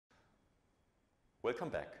Welcome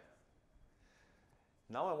back.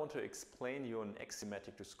 Now I want to explain you an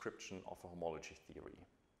axiomatic description of a homology theory.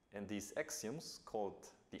 And these axioms, called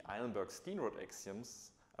the Eilenberg-Steenrod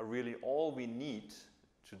Axioms, are really all we need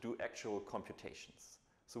to do actual computations.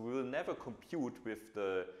 So we will never compute with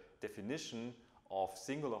the definition of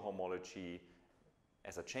singular homology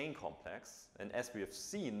as a chain complex. And as we have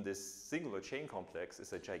seen, this singular chain complex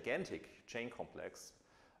is a gigantic chain complex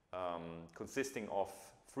consisting of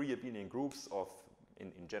three abelian groups of,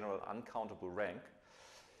 in general, uncountable rank.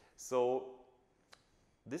 So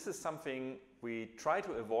this is something we try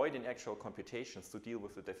to avoid in actual computations to deal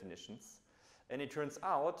with the definitions. And it turns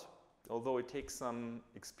out, although it takes some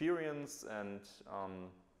experience and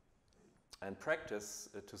practice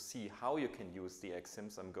to see how you can use the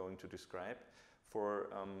axioms I'm going to describe for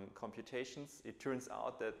computations, it turns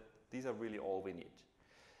out that these are really all we need.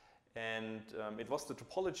 And it was the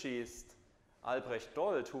topologist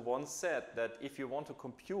Albrecht-Dold who once said that if you want to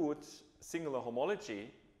compute singular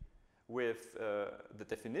homology with the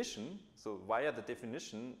definition, so via the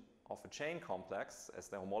definition of a chain complex as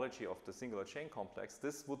the homology of the singular chain complex,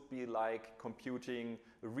 this would be like computing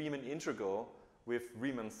a Riemann integral with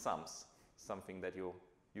Riemann sums, something that you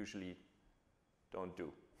usually don't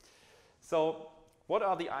do. So what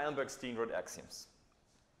are the Eilenberg-Steenrod axioms?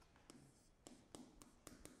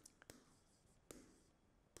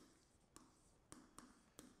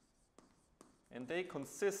 And they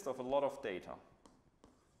consist of a lot of data.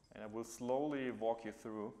 And I will slowly walk you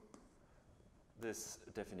through this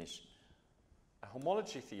definition. A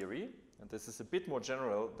homology theory, and this is a bit more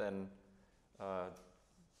general than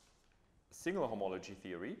singular homology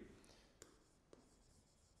theory,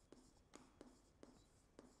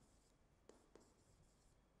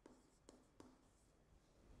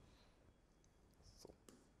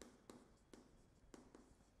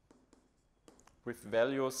 with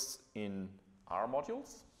values in R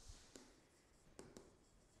modules.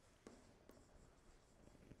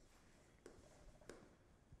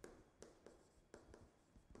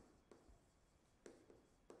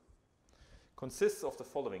 Consists of the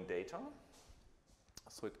following data.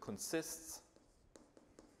 So it consists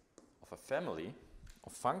of a family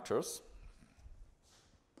of functors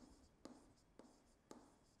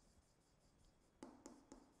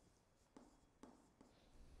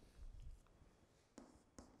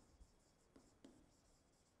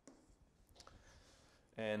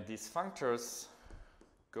and these functors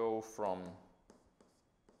go from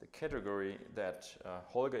the category that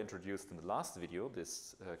Holger introduced in the last video,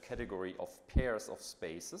 this category of pairs of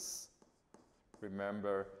spaces.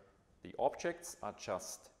 Remember, the objects are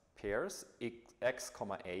just pairs, x,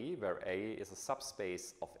 a, where a is a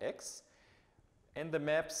subspace of x. And the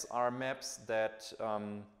maps are maps that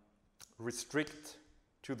restrict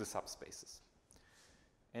to the subspaces.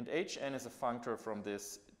 And Hn is a functor from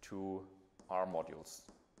this to R modules.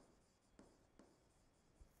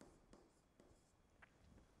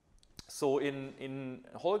 So in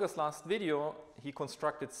Holger's last video, he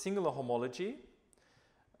constructed singular homology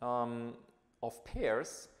of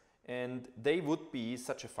pairs, and they would be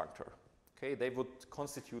such a functor. Okay, they would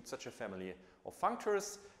constitute such a family of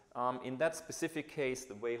functors. In that specific case,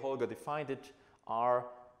 the way Holger defined it, R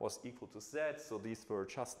was equal to Z, so these were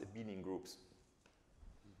just abelian groups.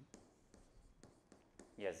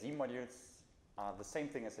 Yeah, Z modules are the same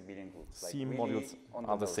thing as abelian groups. C modules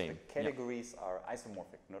are the same. The categories are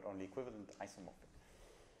isomorphic, not only equivalent, isomorphic.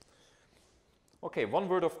 Okay, one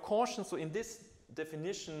word of caution. So in this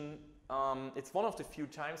definition, it's one of the few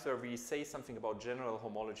times where we say something about general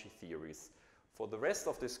homology theories. For the rest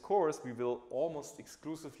of this course, we will almost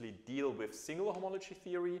exclusively deal with singular homology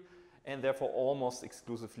theory and therefore almost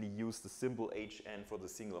exclusively use the symbol Hn for the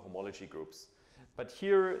singular homology groups. But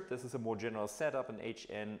here, this is a more general setup, and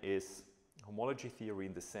Hn is homology theory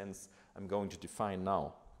in the sense I'm going to define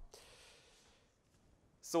now.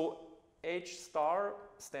 So H star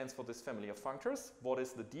stands for this family of functors. What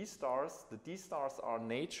is the D stars? The D stars are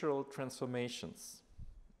natural transformations.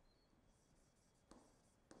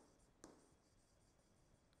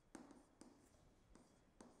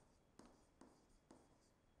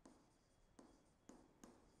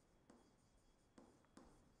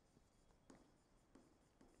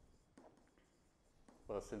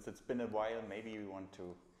 Well, since it's been a while, maybe we want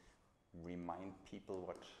to remind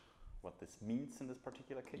people what this means in this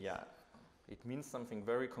particular case. Yeah, it means something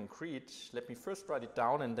very concrete. Let me first write it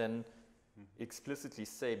down and then explicitly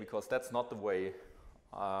say, because that's not the way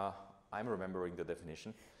I'm remembering the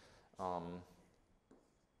definition.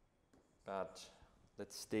 But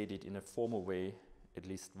let's state it in a formal way at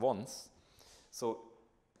least once. So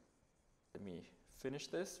let me finish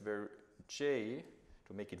this, where J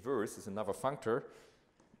to make it worse, is another functor,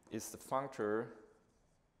 is the functor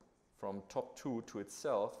from top 2 to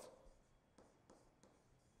itself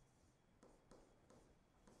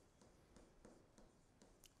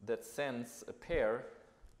that sends a pair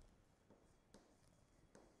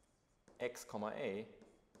x comma a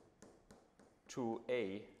to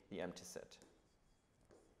a, the empty set.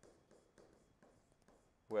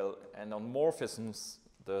 Well, and on morphisms,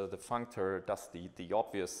 the functor does the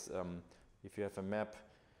obvious. If you have a map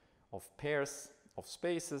of pairs of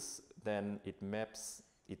spaces, then it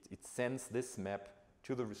sends this map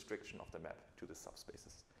to the restriction of the map to the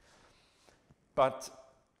subspaces. But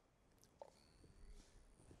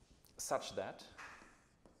such that,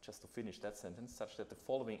 just to finish that sentence, such that the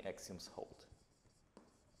following axioms hold.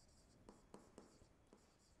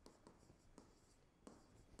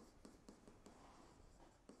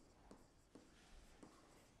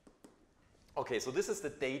 Okay, so this is the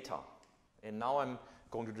data, and now I'm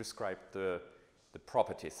going to describe the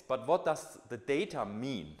properties. But what does the data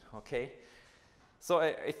mean? Okay, so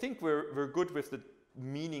I think we're good with the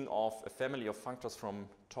meaning of a family of functors from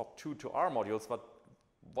top 2 to R modules, but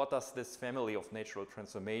what does this family of natural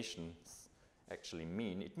transformations actually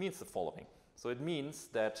mean? It means the following. So it means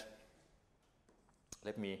that,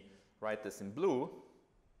 let me write this in blue.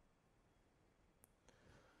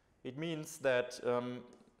 It means that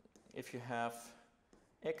if you have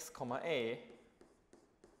x comma a,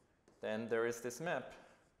 then there is this map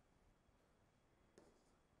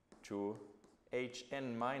to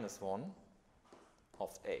hn minus 1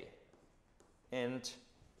 of a. And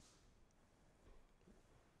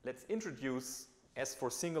let's introduce, as for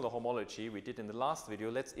singular homology we did in the last video,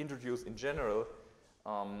 let's introduce in general,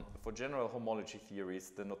 for general homology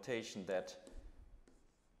theories, the notation that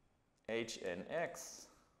hnx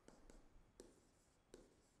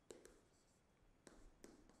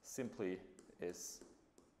simply is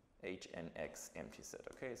hnx empty set.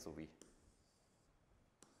 Okay, so we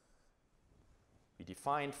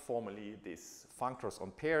defined formally these functors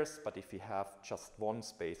on pairs, but if we have just one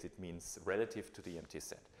space, it means relative to the empty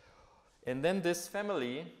set. And then this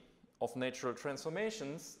family of natural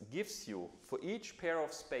transformations gives you, for each pair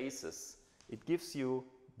of spaces, it gives you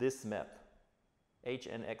this map,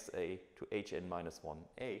 hnxa to hn minus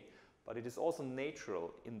 1a, but it is also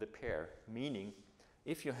natural in the pair, meaning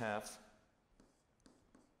if you have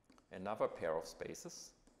another pair of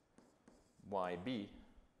spaces, yb,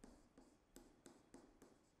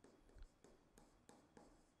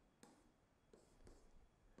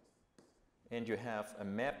 and you have a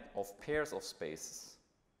map of pairs of spaces,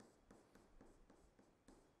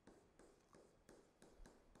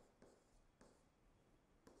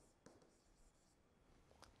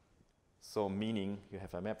 so meaning you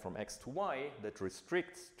have a map from x to y that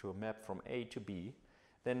restricts to a map from a to b,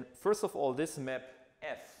 then first of all this map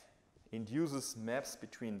f induces maps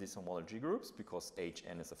between these homology groups because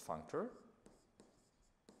hn is a functor,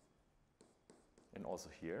 and also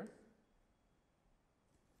here.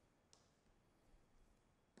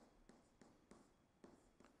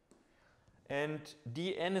 And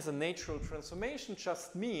dn is a natural transformation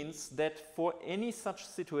just means that for any such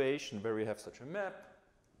situation where we have such a map,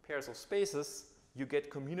 pairs of spaces, you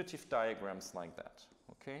get commutative diagrams like that.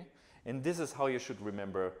 Okay? And this is how you should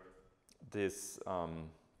remember this,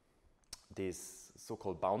 these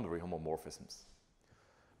so-called boundary homomorphisms.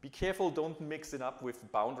 Be careful, don't mix it up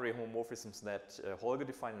with boundary homomorphisms that Holger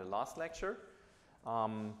defined in the last lecture.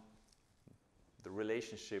 The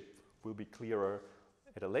relationship will be clearer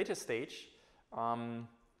at a later stage.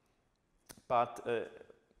 But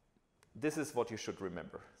this is what you should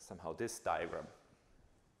remember somehow, this diagram.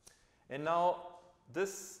 And now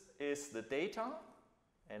this is the data,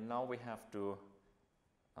 and now we have to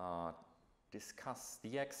discuss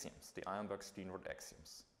the axioms, the Eilenberg-Steenrod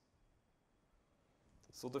axioms.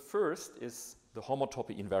 So the first is the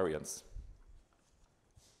homotopy invariance.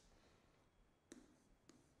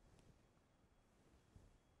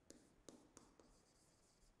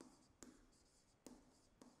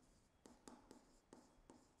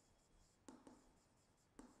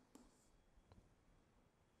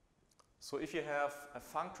 So if you have a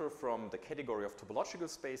functor from the category of topological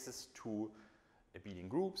spaces to abelian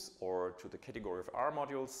groups or to the category of R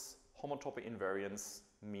modules, homotopy invariance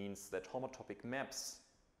means that homotopic maps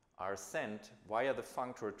are sent via the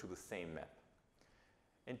functor to the same map.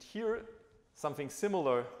 And here something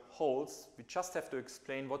similar holds. We just have to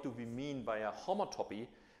explain what do we mean by a homotopy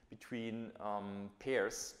between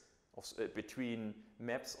pairs of between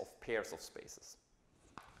maps of pairs of spaces.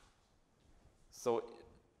 So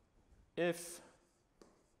if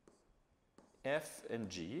f and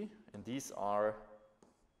g, and these are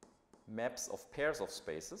maps of pairs of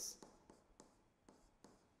spaces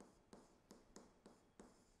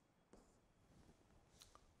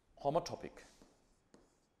homotopic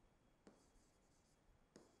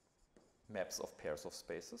maps of pairs of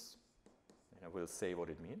spaces, and I will say what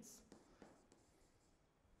it means,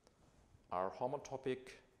 are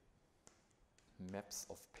homotopic maps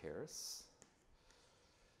of pairs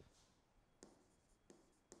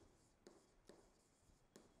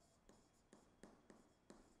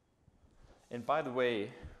and by the way,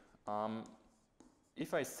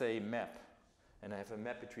 if I say map and I have a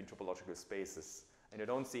map between topological spaces and I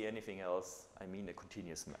don't see anything else, I mean a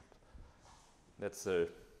continuous map. That's a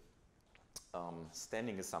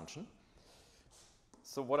standing assumption.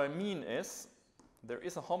 So what I mean is there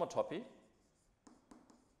is a homotopy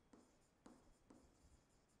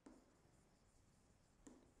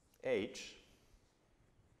H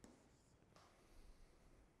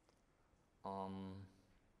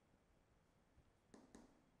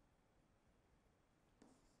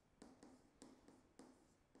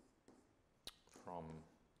from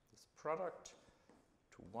this product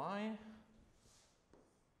to Y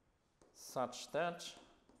such that,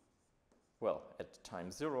 well, at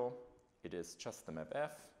time 0 it is just the map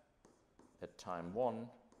F, at time 1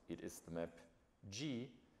 it is the map G,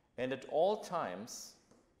 and at all times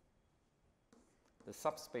the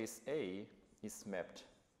subspace A is mapped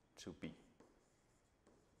to B.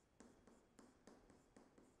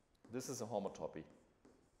 This is a homotopy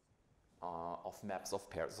of maps of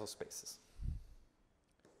pairs of spaces.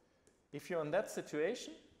 If you're in that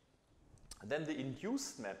situation, then the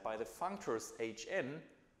induced map by the functors Hn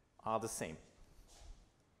are the same.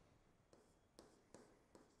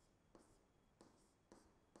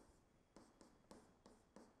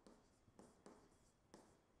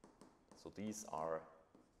 So these are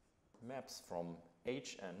maps from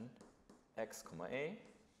Hn x, a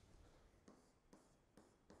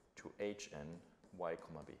to Hn y,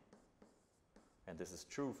 b. And this is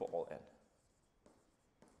true for all n.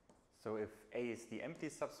 So if A is the empty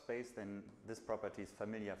subspace, then this property is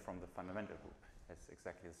familiar from the fundamental group. It has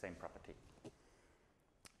exactly the same property.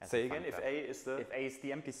 Say again, if A is the... If A is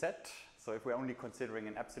the empty set, so if we're only considering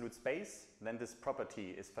an absolute space, then this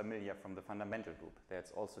property is familiar from the fundamental group. That's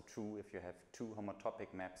also true if you have two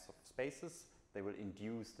homotopic maps of spaces. They will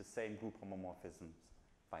induce the same group homomorphisms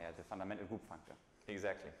via the fundamental group function.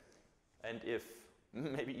 Exactly. And if,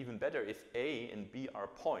 maybe even better, if A and B are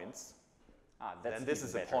points, then this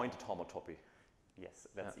is a pointed homotopy. Yes,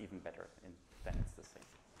 that's even better. And then it's the same.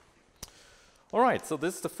 All right, so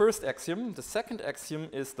this is the first axiom. The second axiom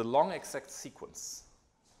is the long exact sequence.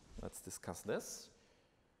 Let's discuss this.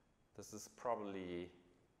 This is probably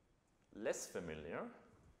less familiar.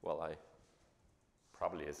 Well, I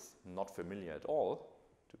probably is not familiar at all,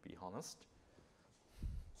 to be honest.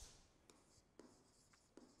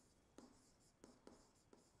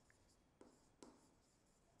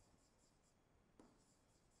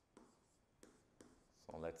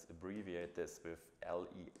 So let's abbreviate this with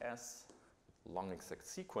LES, long exact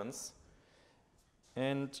sequence.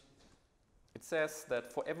 And it says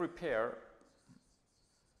that for every pair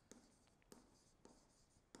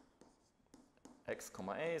x,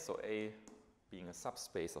 a, so A being a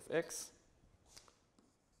subspace of X,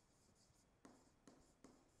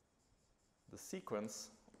 the sequence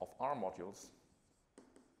of R modules,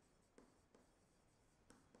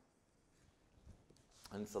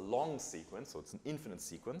 and it's a long sequence, so it's an infinite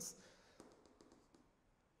sequence,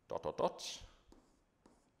 dot, dot, dot.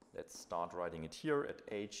 Let's start writing it here at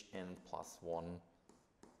Hn plus 1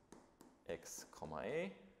 x,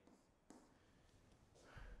 a.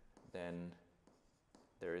 Then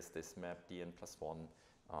there is this map Dn plus 1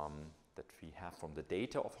 that we have from the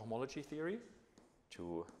data of homology theory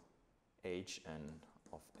to Hn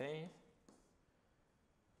of A,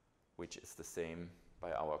 which is the same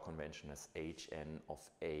by our convention as Hn of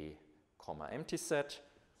A, empty set.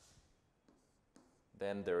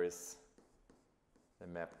 Then there is the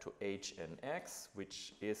map to Hnx,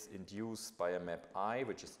 which is induced by a map I,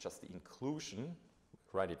 which is just the inclusion.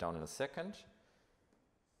 We'll write it down in a second.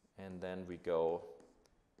 And then we go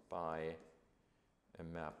by a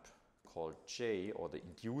map called J, or the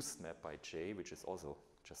induced map by J, which is also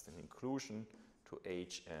just an inclusion to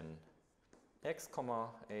Hnx,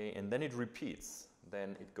 A, and then it repeats.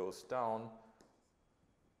 Then it goes down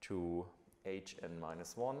to Hn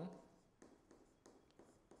minus 1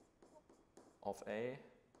 of A,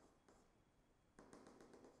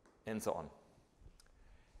 and so on.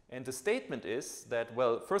 And the statement is that,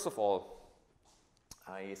 well, first of all,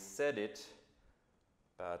 I said it,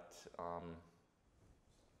 but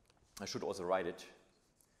I should also write it,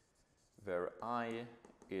 where I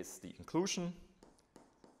is the inclusion.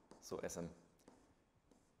 So as a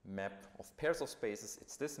map of pairs of spaces,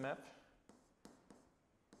 it's this map.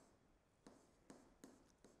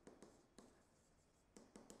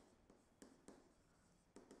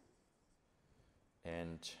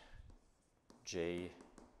 And J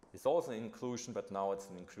is also an inclusion, but now it's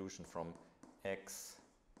an inclusion from X.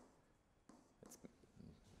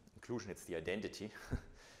 Inclusion, it's the identity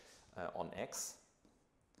on X.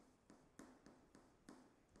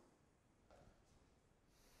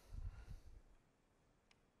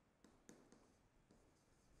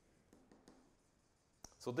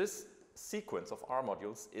 So this sequence of R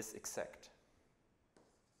modules is exact.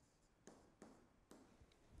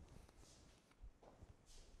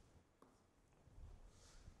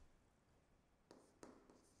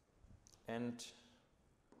 And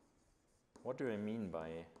what do I mean by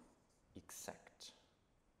exact?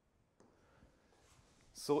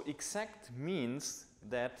 So exact means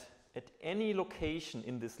that at any location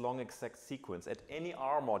in this long exact sequence, at any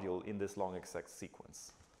R module in this long exact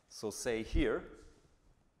sequence, so say here,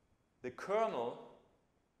 the kernel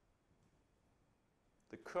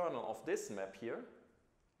of this map here,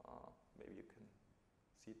 maybe you can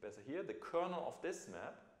see it better here, the kernel of this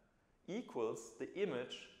map equals the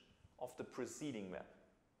image of the preceding map.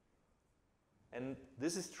 And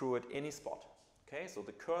this is true at any spot. Okay, so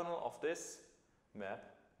the kernel of this map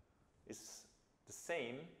is the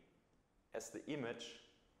same as the image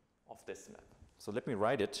of this map. So let me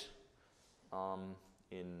write it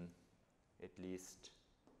in at least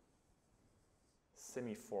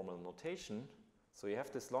semi-formal notation. So you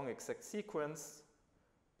have this long exact sequence,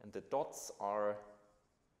 and the dots are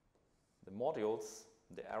the modules.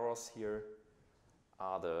 The arrows here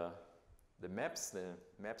are the maps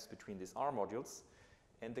between these R modules,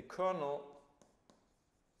 and the kernel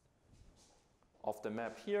of the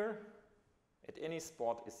map here at any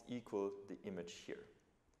spot is equal the image here.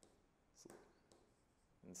 So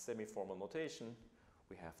in semi-formal notation,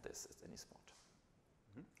 we have this at any spot.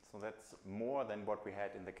 So that's more than what we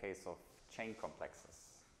had in the case of chain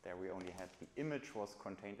complexes. There we only had the image was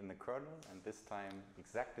contained in the kernel, and this time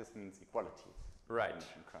exactness means equality. Right.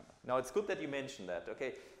 Now it's good that you mentioned that.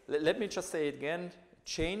 Okay, let me just say it again.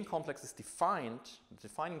 Chain complex is defined. The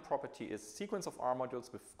defining property is sequence of R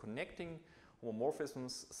modules with connecting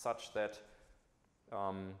homomorphisms such that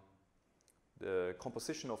the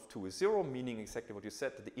composition of 2 is 0, meaning exactly what you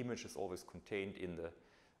said, that the image is always contained in the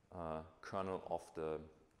kernel of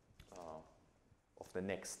the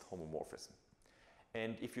next homomorphism.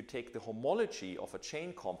 And if you take the homology of a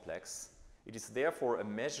chain complex, it is therefore a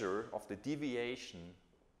measure of the deviation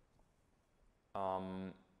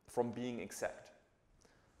from being exact.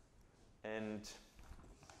 And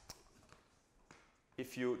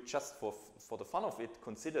if you just for the fun of it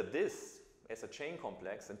consider this as a chain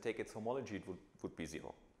complex and take its homology, it would be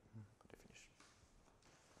 0 by definition.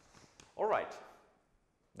 All right,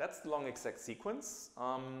 that's the long exact sequence.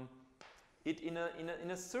 In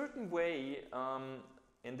a certain way,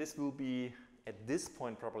 and this will be at this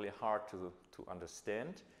point probably hard to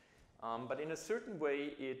understand, but in a certain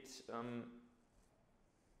way it,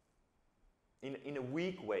 in a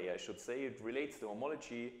weak way I should say, it relates the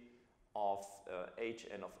homology of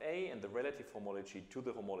Hn of A and the relative homology to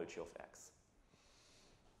the homology of X.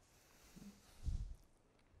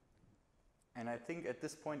 And I think at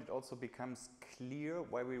this point it also becomes clear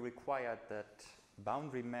why we required that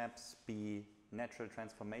boundary maps be natural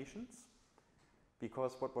transformations.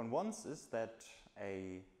 Because what one wants is that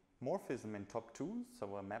a morphism in top 2,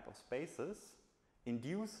 so a map of spaces,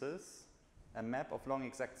 induces a map of long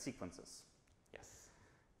exact sequences. Yes.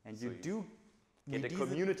 And so you do get a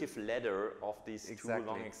commutative ladder of these exactly. 2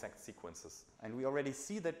 long exact sequences. And we already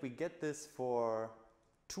see that we get this for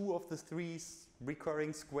 2 of the 3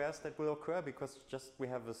 recurring squares that will occur, because just we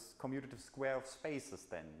have a commutative square of spaces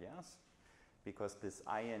then, yes? Because this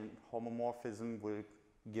IN homomorphism will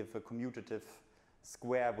give a commutative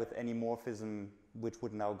square with any morphism which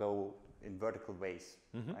would now go in vertical ways,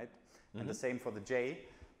 right? And the same for the J,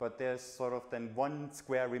 but there's sort of then one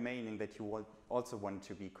square remaining that you also want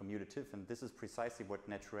to be commutative, and this is precisely what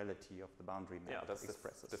naturality of the boundary map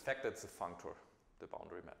expresses. The fact that it's a functor, the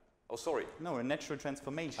boundary map. Oh, sorry. No, a natural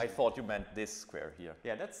transformation. I thought you meant this square here.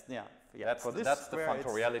 Yeah, that's That's the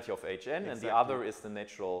functoriality of Hn, exactly. And the other is the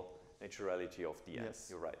naturality of Dn. Yes.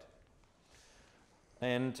 You're right.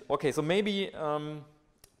 And okay, so maybe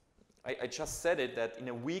I just said it that in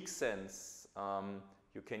a weak sense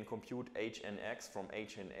you can compute Hnx from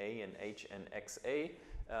Hna and Hnxa.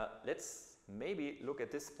 Let's maybe look at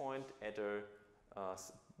this point at a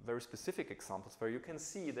very specific examples where you can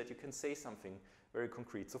see that you can say something very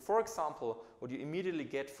concrete. So for example, what you immediately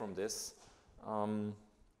get from this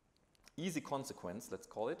easy consequence, let's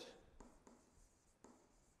call it,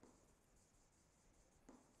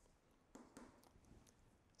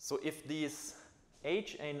 so if these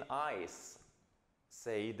H and I's,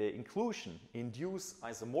 say the inclusion, induce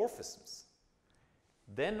isomorphisms,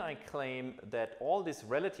 then I claim that all these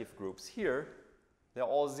relative groups here, they're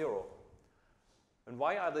all 0. And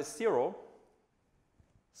why are they 0?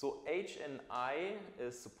 So H and I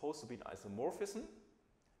is supposed to be an isomorphism,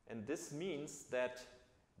 and this means that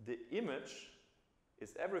the image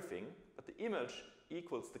is everything, but the image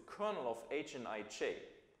equals the kernel of H and Ij.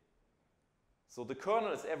 So the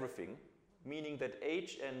kernel is everything, meaning that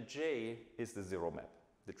H and J is the 0 map,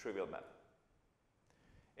 the trivial map.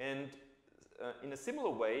 And in a similar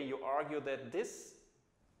way, you argue that this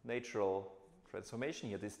natural transformation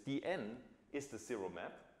here, this dn, is the 0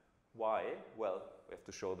 map. Why? Well, we have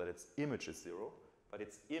to show that its image is 0, but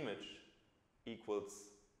its image equals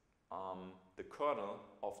the kernel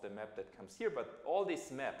of the map that comes here. But all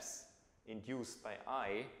these maps induced by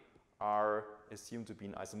I are assumed to be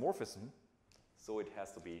an isomorphism, so it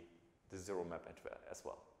has to be the 0 map as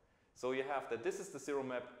well. So you have that this is the 0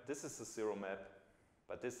 map, this is the 0 map,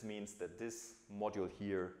 but this means that this module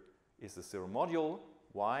here is the 0 module.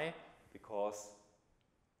 Why? Because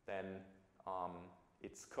then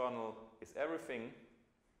its kernel is everything.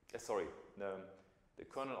 The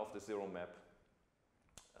kernel of the 0 map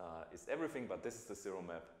is everything, but this is the 0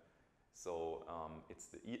 map. So it's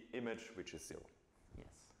the image which is 0. Yes.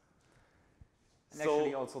 And so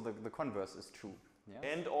actually also the converse is true. Yes.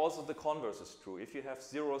 And also the converse is true. If you have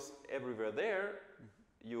zeros everywhere there,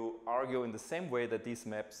 you argue in the same way that these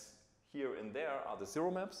maps here and there are the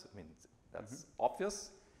 0 maps. I mean, that's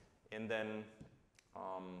obvious. And then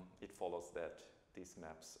it follows that these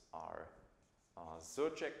maps are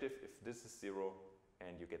surjective if this is 0,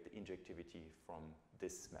 and you get the injectivity from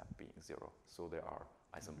this map being 0. So there are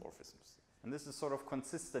isomorphisms. And this is sort of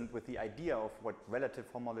consistent with the idea of what relative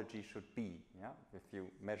homology should be. Yeah? If you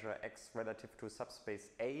measure X relative to a subspace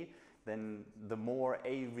A, then the more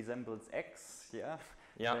A resembles X,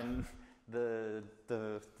 then the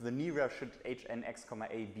nearer should Hn(x,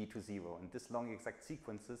 A be to 0. And this long exact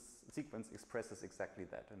sequence expresses exactly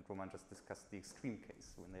that. And Roman just discussed the extreme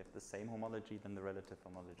case. When they have the same homology, then the relative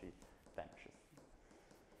homology vanishes.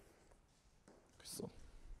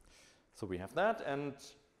 So we have that, and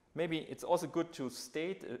maybe it's also good to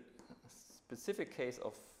state a specific case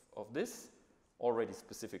of this already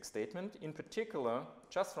specific statement. In particular,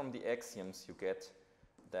 just from the axioms, you get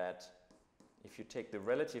that if you take the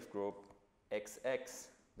relative group XX,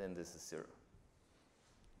 then this is 0.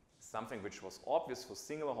 Something which was obvious for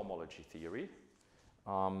singular homology theory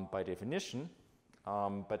by definition.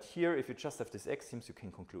 But here, if you just have these axioms, you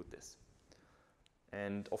can conclude this.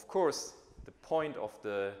 And of course, the point of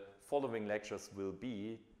the following lectures will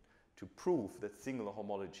be to prove that singular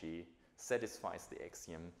homology satisfies the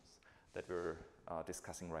axioms that we're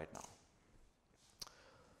discussing right now.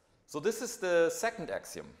 So this is the second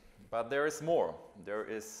axiom, but there is more. There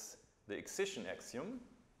is the excision axiom.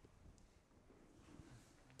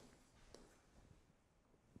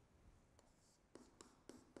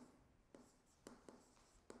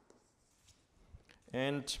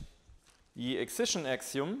 And the excision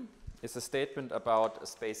axiom is a statement about a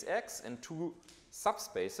space X and two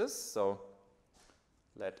subspaces. So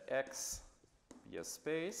let X be a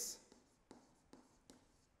space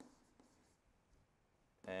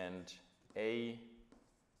and A,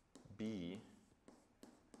 B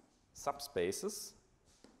subspaces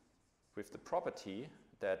with the property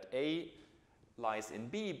that A lies in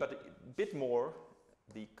B, but a bit more,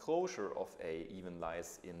 the closure of A even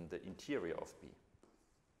lies in the interior of B.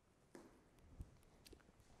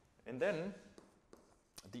 And then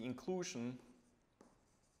the inclusion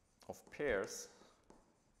of pairs,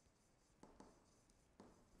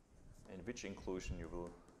 and which inclusion you will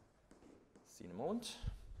see in a moment.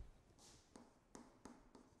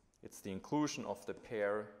 It's the inclusion of the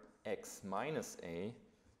pair X minus A,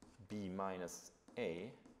 B minus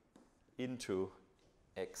A into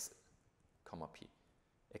X comma P,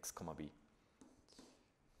 X comma B.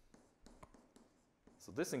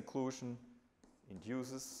 So this inclusion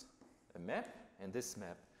induces a map, and this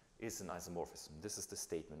map is an isomorphism. This is the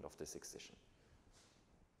statement of this excision.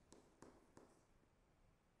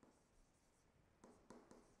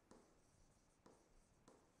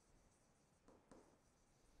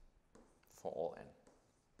 For all n.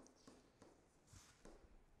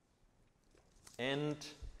 And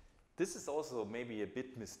this is also maybe a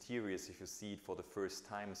bit mysterious if you see it for the first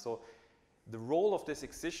time. So the role of this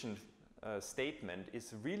excision statement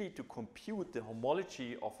is really to compute the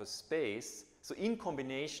homology of a space. So in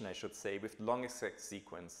combination, I should say, with the long exact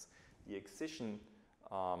sequence, the excision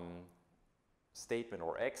statement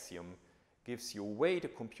or axiom gives you a way to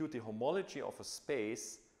compute the homology of a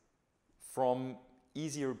space from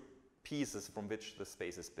easier pieces from which the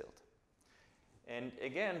space is built. And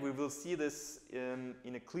again, we will see this in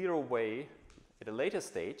a clearer way at a later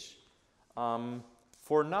stage.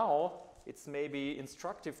 For now, it's maybe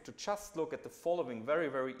instructive to just look at the following very,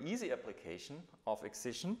 very easy application of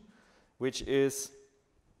excision, which is,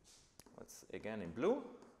 let's again in blue,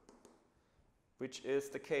 which is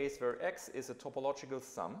the case where X is a topological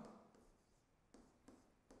sum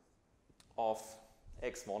of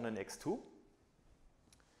x1 and x2.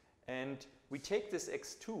 And we take this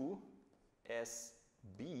x2 as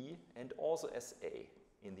B and also as A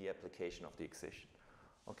in the application of the excision.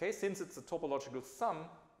 Okay, since it's a topological sum,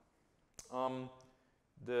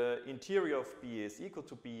 the interior of B is equal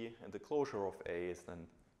to B and the closure of A is then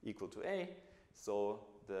equal to A. So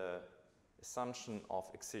the assumption of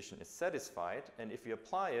excision is satisfied, and if we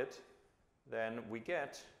apply it, then we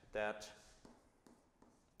get that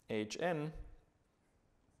Hn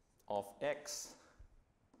of x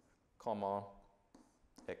comma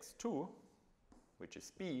x2, which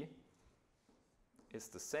is B, is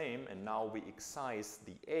the same, and now we excise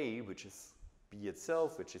the A, which is B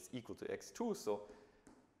itself, which is equal to x2, so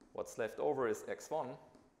what's left over is x1,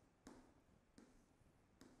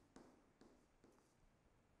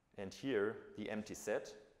 and here the empty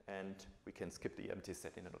set, and we can skip the empty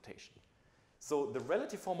set in the notation. So the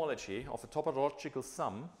relative homology of a topological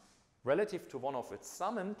sum relative to one of its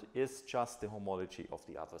summand is just the homology of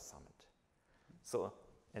the other summand. So,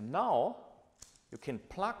 and now you can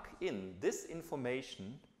plug in this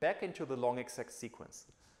information back into the long exact sequence.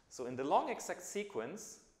 So in the long exact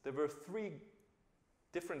sequence, there were three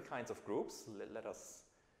different kinds of groups. Let us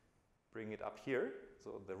bring it up here.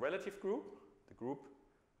 So the relative group, the group,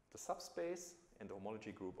 the subspace, and the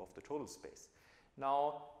homology group of the total space.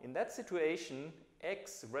 Now, in that situation,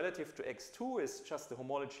 x relative to x2 is just the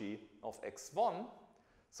homology of x1.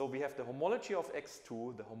 So we have the homology of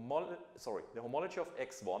x2, the homology of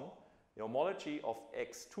x1, the homology of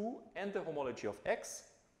x2, and the homology of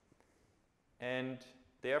x. And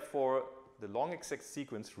therefore, the long exact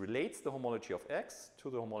sequence relates the homology of x to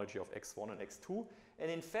the homology of x1 and x2.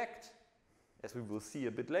 And in fact, as we will see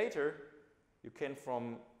a bit later, you can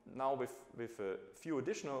from now with a few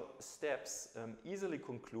additional steps easily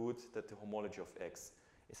conclude that the homology of x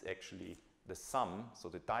is actually the sum, so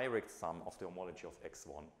the direct sum of the homology of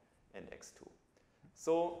x1 and x2.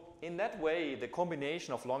 So in that way, the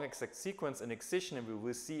combination of long exact sequence and excision, and we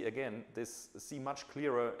will see again, see much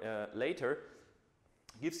clearer later,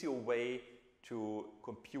 gives you a way to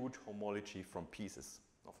compute homology from pieces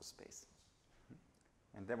of a space.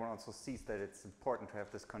 And then one also sees that it's important to have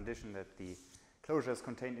this condition that the closure is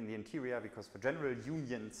contained in the interior, because for general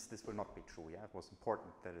unions this will not be true. Yeah, it was important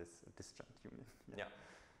that it's a disjoint union. Yeah.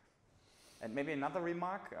 And maybe another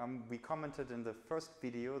remark, we commented in the first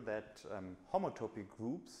video that homotopy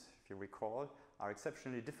groups, if you recall, are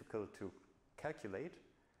exceptionally difficult to calculate.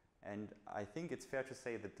 And I think it's fair to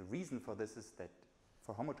say that the reason for this is that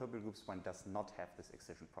for homotopy groups one does not have this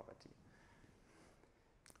excision property.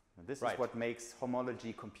 And this is what makes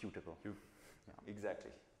homology computable.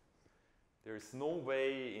 Exactly. There's no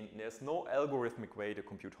way, there's no algorithmic way to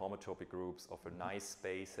compute homotopy groups of a nice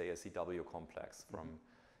space, say a CW complex, from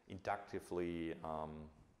inductively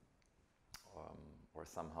or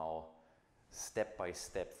somehow step by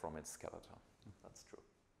step from its skeleton. That's true.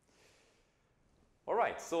 All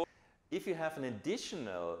right, so if you have an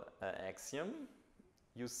additional axiom,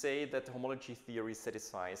 you say that the homology theory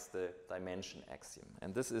satisfies the dimension axiom.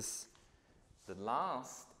 And this is the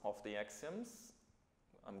last of the axioms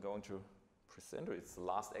I'm going to present. It's the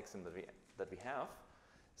last axiom that we have.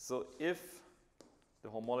 So if the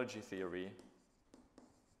homology theory,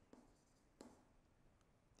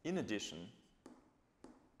 in addition,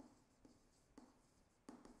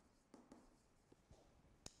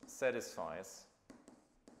 satisfies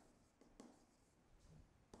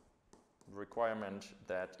the requirement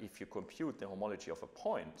that if you compute the homology of a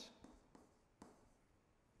point,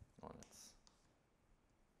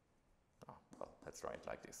 let's write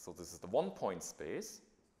like this. So this is the one-point space.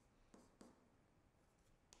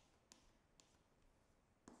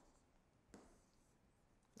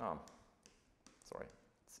 Sorry,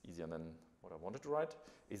 it's easier than what I wanted to write.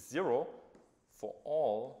 Is 0 for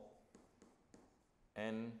all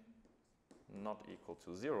n not equal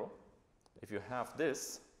to 0. If you have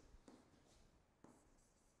this,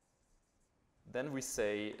 then we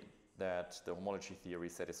say that the homology theory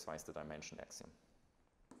satisfies the dimension axiom.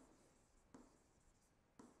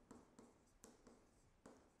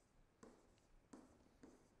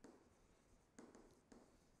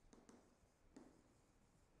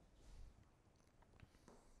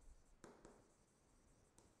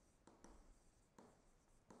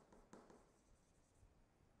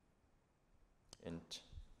 And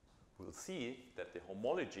we'll see that the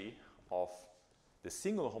homology of the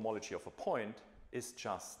single homology of a point is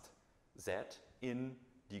just z in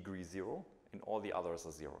degree 0, and all the others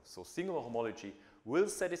are 0. So single homology will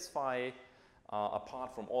satisfy,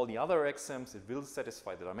 apart from all the other axioms, it will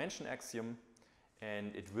satisfy the dimension axiom,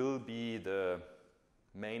 and it will be the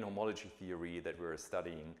main homology theory that we're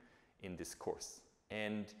studying in this course.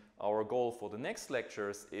 And our goal for the next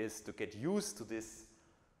lectures is to get used to this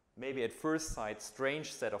maybe at first sight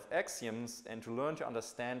strange set of axioms and to learn to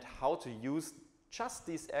understand how to use just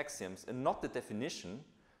these axioms and not the definition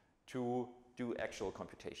to do actual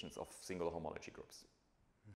computations of single homology groups.